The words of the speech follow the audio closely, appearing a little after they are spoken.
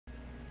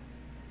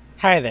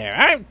Hi there,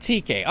 I'm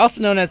TK,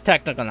 also known as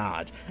Technical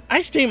Knowledge.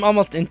 I stream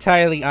almost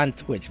entirely on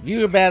Twitch,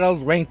 viewer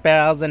battles, ranked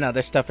battles, and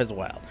other stuff as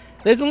well.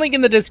 There's a link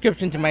in the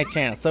description to my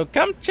channel, so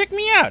come check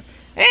me out.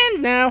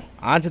 And now,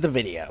 on to the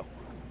video.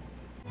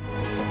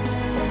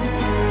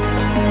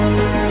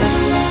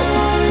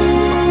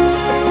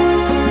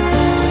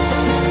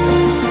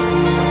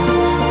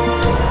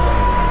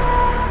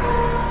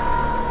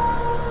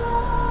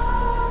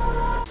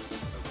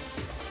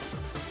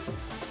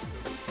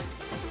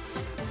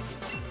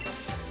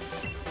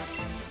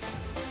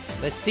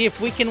 Let's see if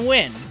we can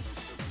win.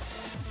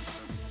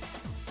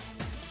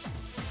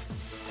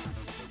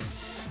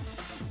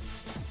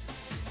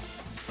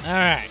 All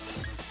right.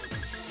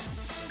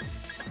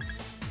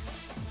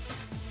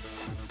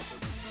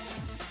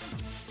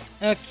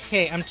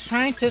 Okay, I'm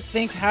trying to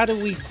think, how do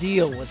we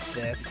deal with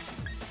this?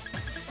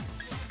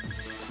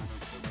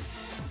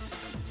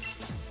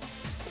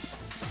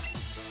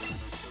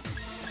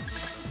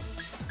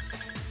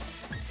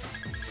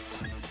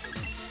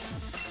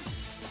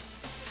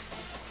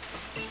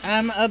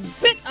 I'm a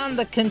bit on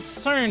the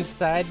concerned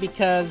side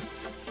because,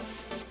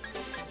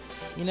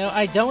 you know,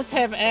 I don't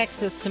have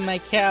access to my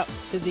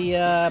this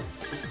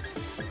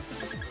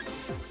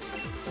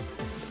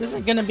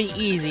isn't gonna be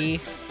easy.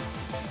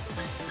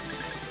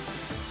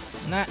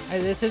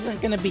 This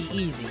isn't gonna be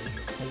easy,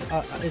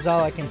 is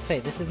all I can say.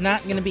 This is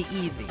not gonna be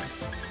easy.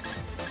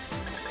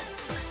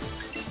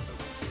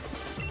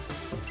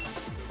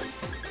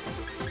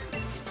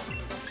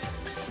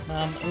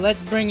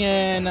 Let's bring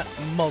in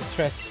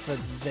Moltres for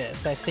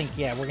this. I think,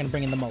 yeah, we're gonna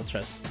bring in the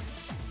Moltres.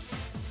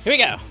 Here we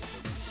go.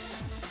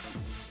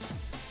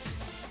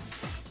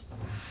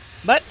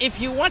 But if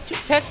you want to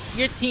test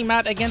your team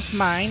out against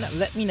mine,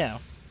 let me know.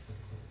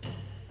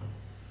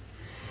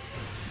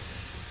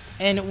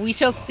 And we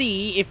shall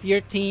see if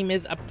your team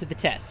is up to the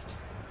test.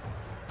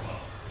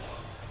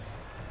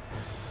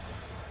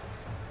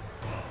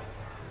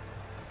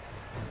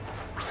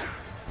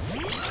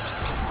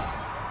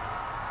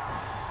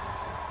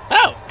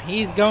 Oh,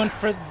 he's going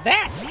for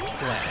that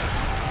play.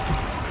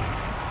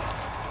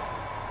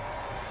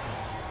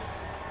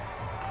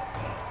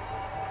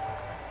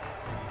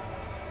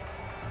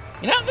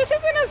 You know, this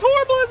isn't as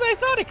horrible as I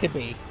thought it could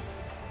be.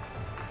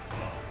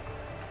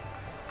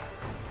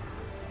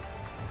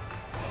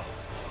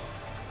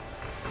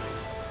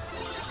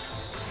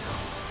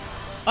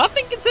 All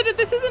things considered,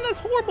 this isn't as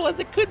horrible as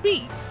it could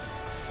be.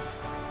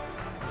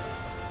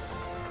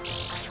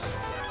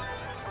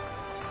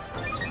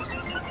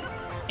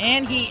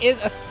 And he is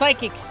a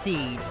Psychic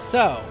Seed,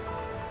 so...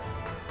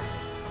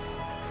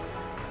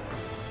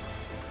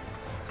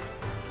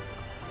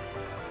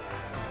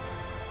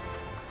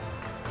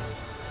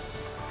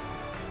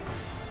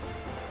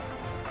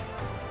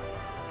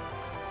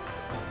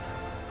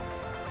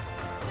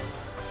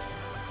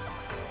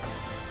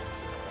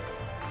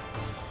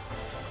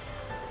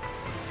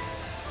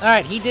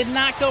 Alright, he did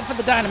not go for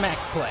the Dynamax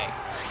play.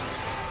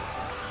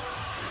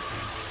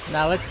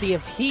 Now let's see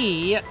if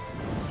he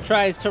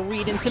tries to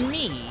read into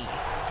me.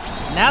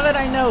 Now that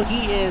I know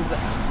he is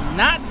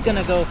not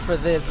gonna go for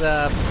this,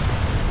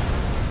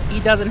 he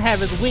doesn't have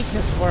his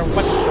weakness for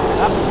what...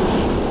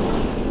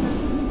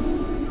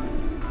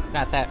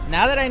 Not that.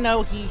 Now that I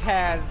know he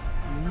has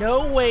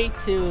no way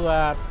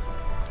to,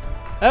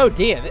 oh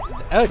dear.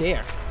 Oh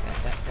dear.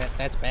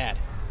 That's bad.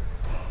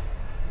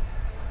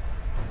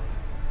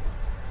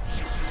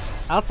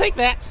 I'll take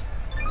that.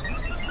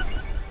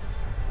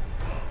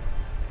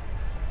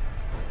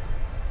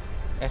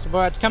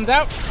 Masterball comes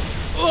out.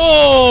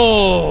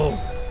 Oh!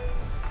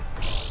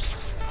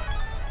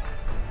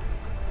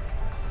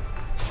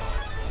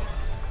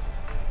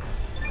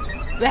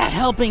 That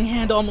helping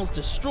hand almost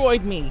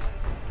destroyed me.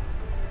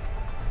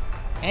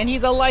 And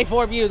he's a Life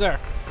Orb user.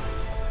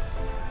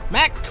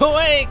 Max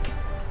Quake!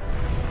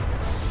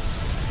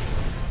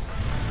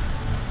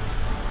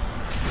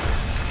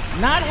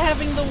 Not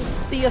having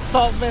the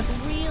Assault Vest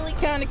really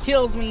kind of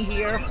kills me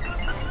here.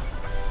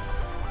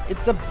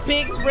 It's a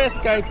big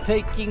risk I'm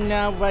taking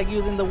now by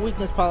using the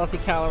weakness policy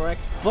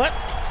Calyrex, but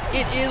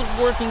it is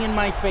working in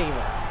my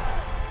favor.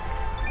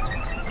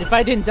 If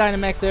I didn't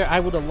Dynamax there, I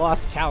would have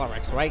lost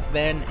Calyrex right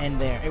then and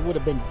there. It would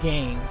have been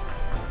game.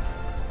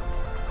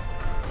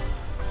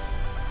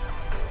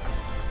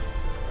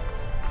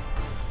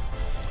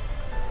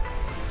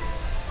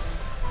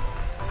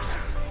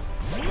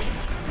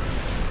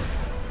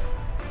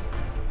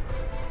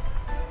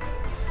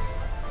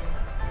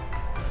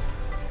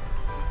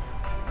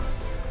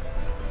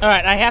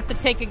 Alright, I have to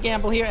take a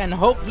gamble here and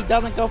hope he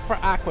doesn't go for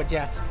Aqua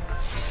Jet.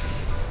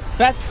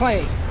 Best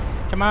play.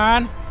 Come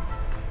on.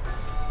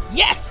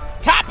 Yes!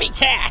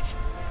 Copycat!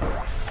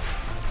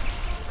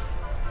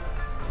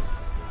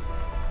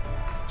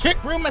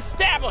 Trick Room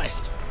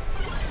established!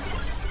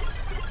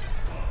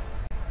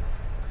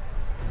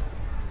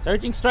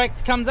 Surging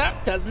Strikes comes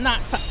out, does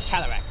not touch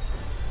Calyrex.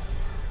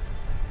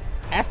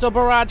 Astral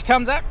Barrage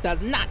comes out,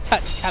 does not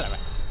touch Calyrex.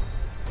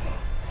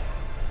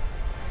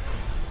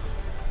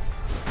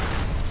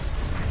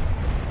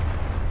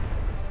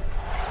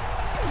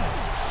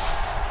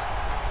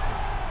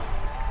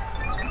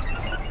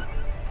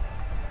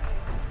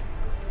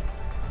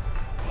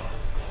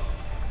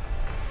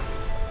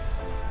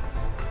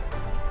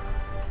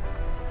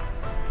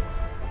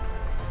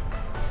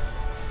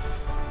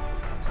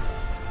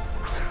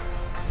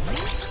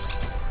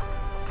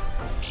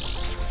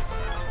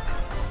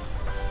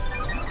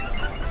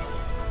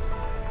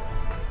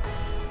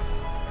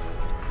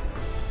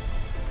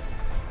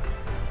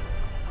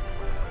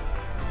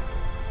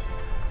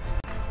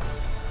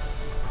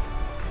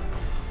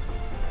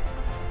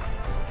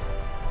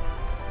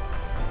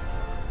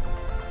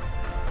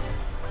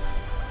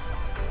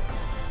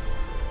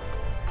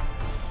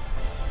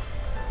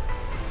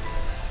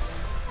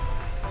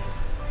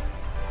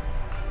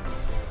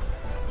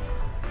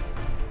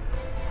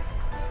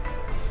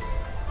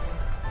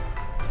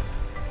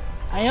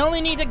 I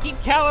only need to keep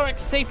Calyrex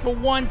safe for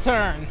one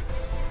turn.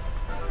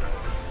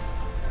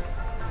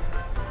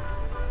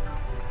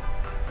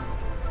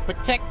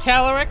 Protect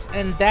Calyrex,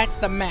 and that's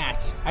the match.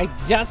 I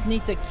just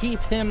need to keep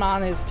him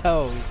on his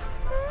toes.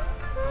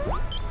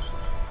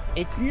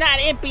 It's not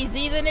Impy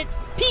season, it's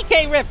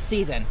PK Rip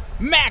season.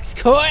 Max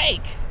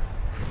Quake!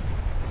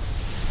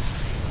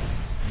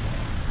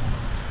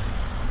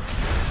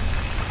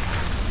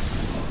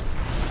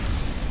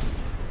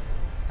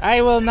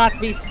 I will not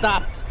be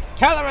stopped.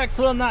 Calyrex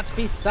will not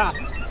be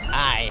stopped.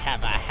 I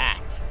have a hat.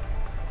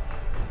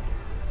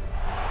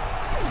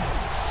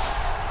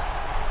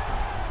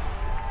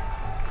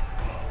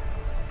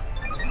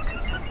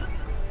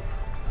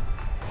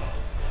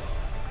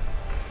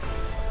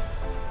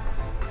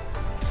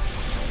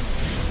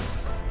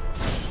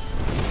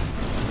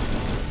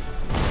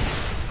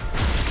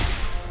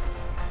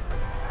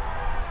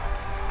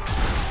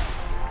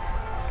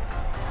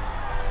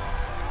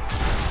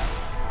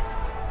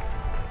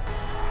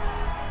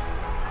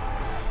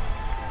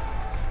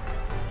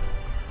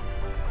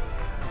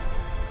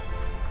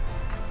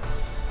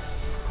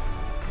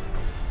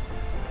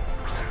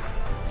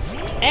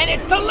 And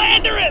it's the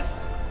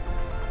Landorus!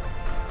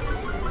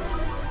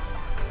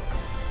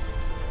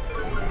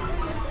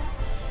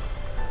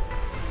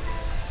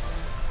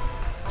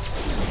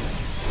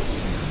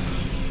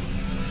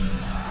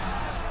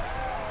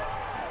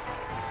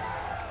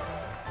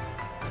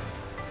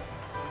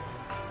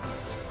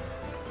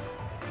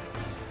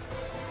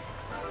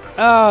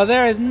 Oh,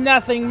 there is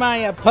nothing my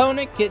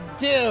opponent could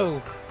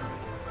do!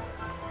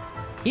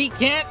 He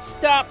can't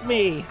stop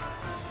me!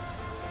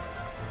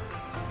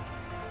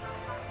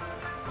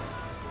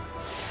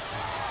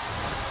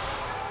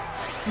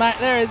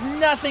 There is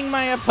nothing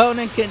my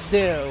opponent can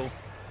do.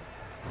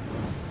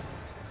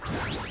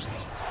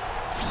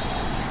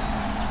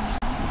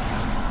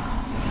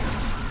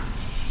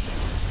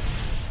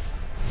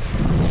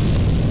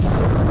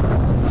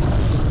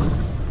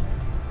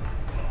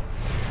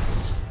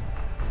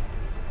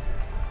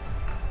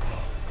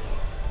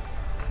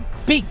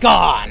 Be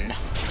gone!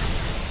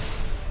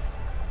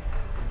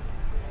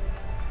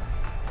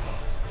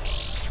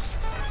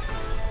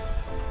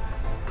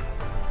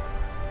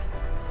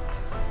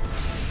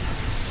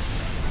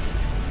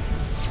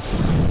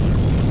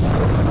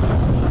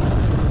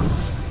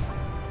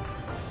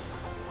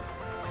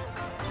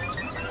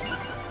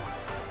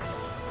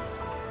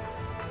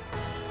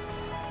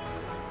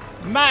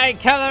 My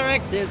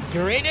Calyrex is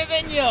greater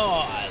than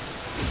yours!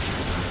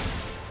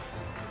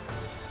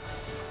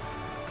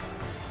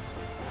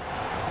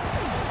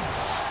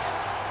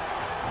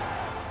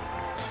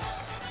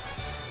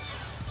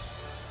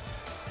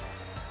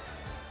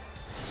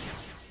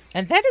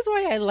 And that is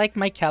why I like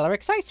my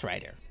Calyrex Ice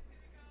Rider.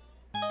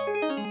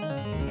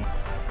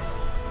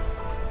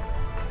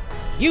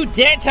 You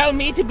dare tell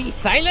me to be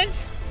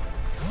silent?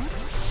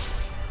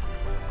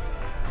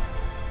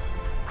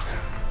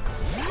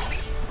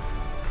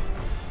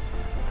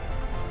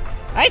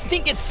 I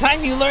think it's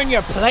time you learn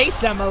your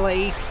place,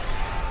 Emily.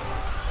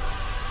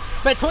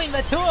 Between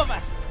the two of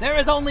us, there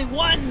is only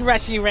one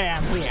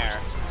Reshiram here.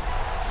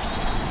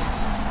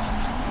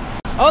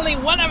 Only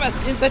one of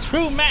us is the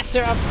true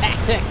master of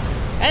tactics,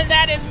 and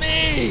that is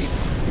me!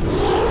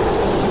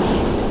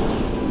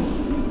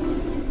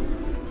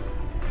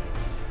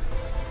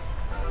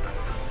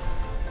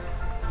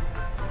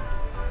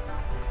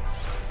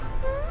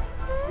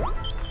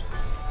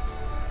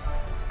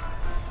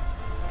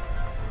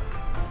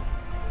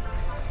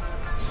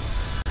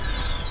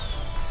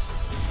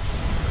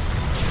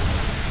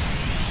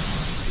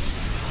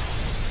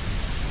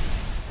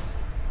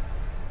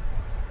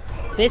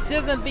 This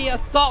isn't the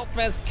Assault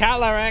Vest,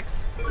 Calyrex.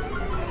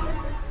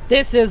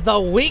 This is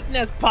the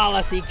Weakness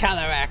Policy,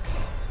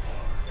 Calyrex.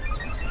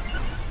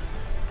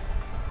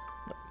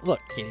 Look,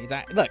 kiddies,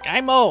 look,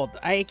 I'm old.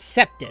 I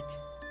accept it.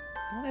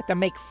 Don't have to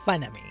make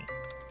fun of me.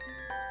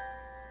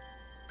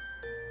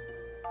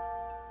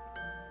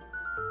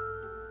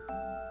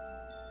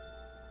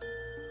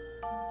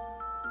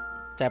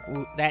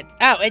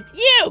 Oh, it's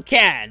you,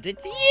 Kens!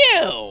 It's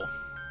you!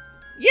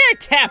 You're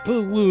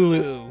Tapu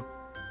Wooloo!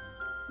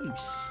 You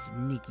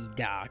sneaky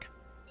dog.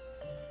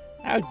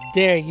 How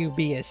dare you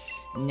be a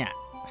snot?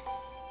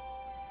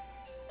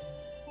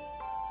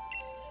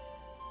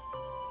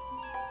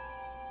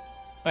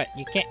 What,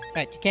 you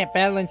can't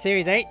battle in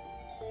Series 8?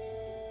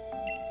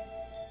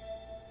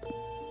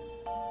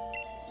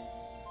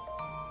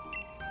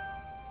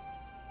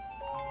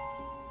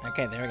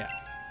 Okay, there we go.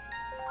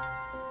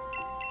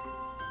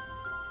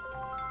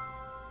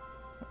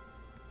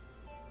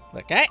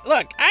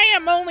 Look, I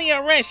am only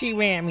a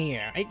Reshiram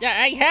here.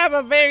 I have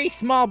a very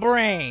small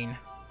brain.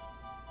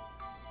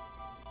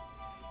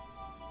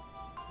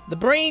 The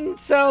brain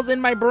cells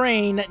in my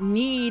brain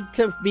need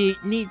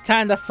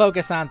time to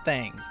focus on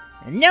things.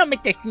 No,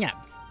 Mr.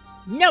 Snubs.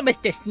 No,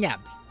 Mr.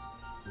 Snubs.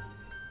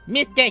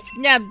 Mr.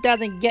 Snubs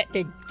doesn't get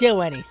to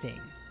do anything.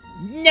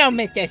 No,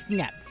 Mr.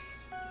 Snubs.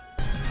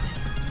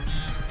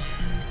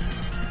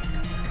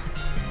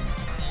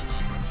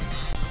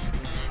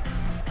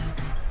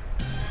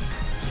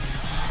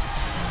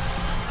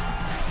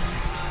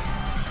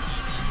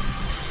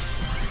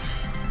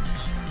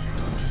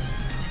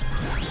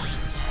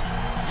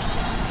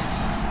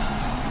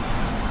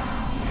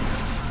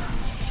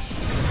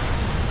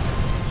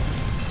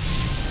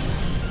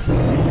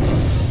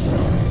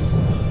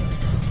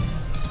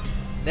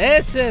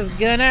 This is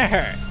gonna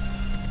hurt.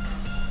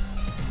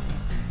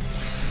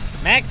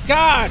 Max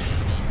guard!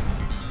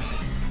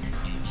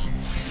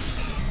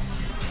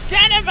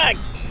 Son of a...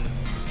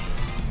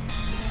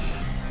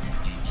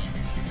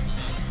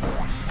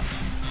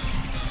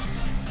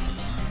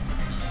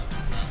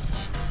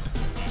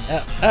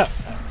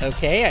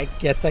 Okay, I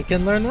guess I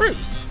can learn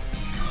Roost.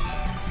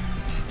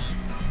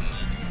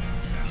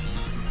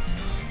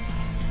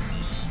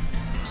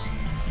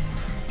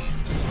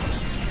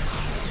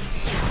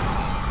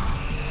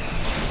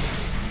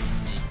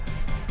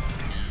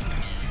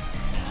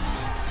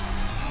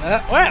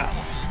 Well,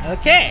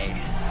 okay.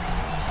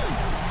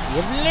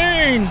 You've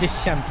learned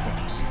something.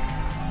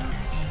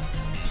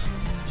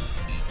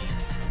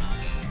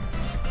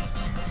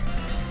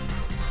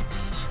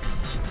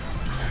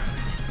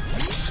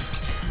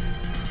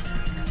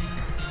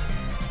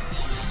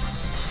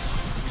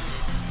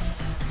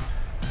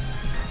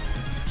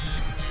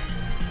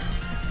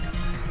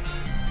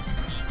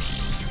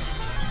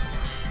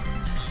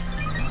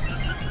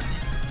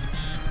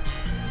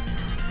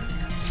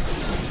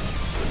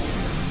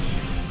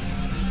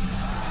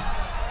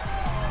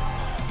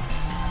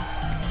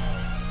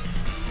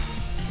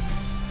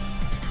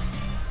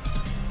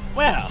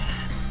 Well,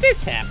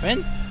 this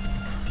happened.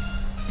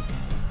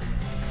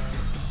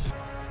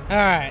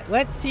 Alright,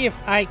 let's see if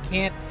I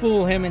can't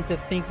fool him into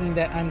thinking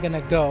that I'm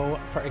gonna go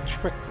for a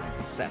trick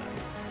room setup.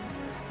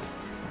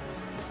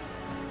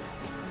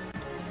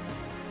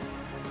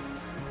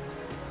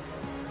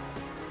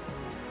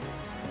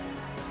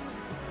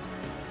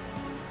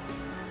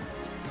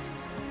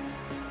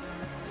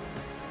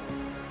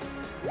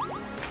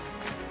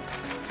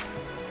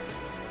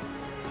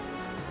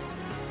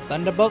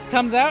 Thunderbolt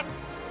comes out.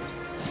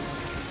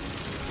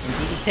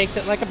 Indeed, he takes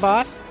it like a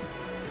boss.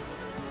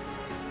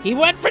 He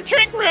went for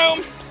Trick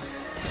Room!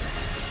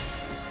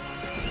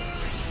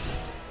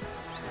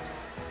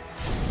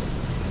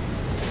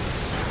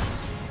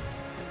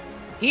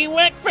 He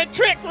went for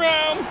Trick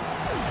Room!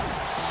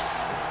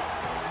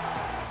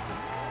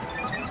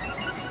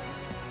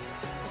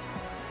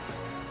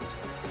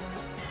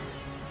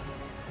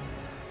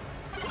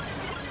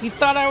 He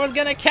thought I was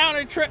gonna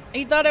counter trick.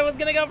 He thought I was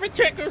gonna go for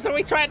Trick Room, so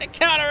he tried to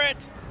counter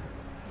it.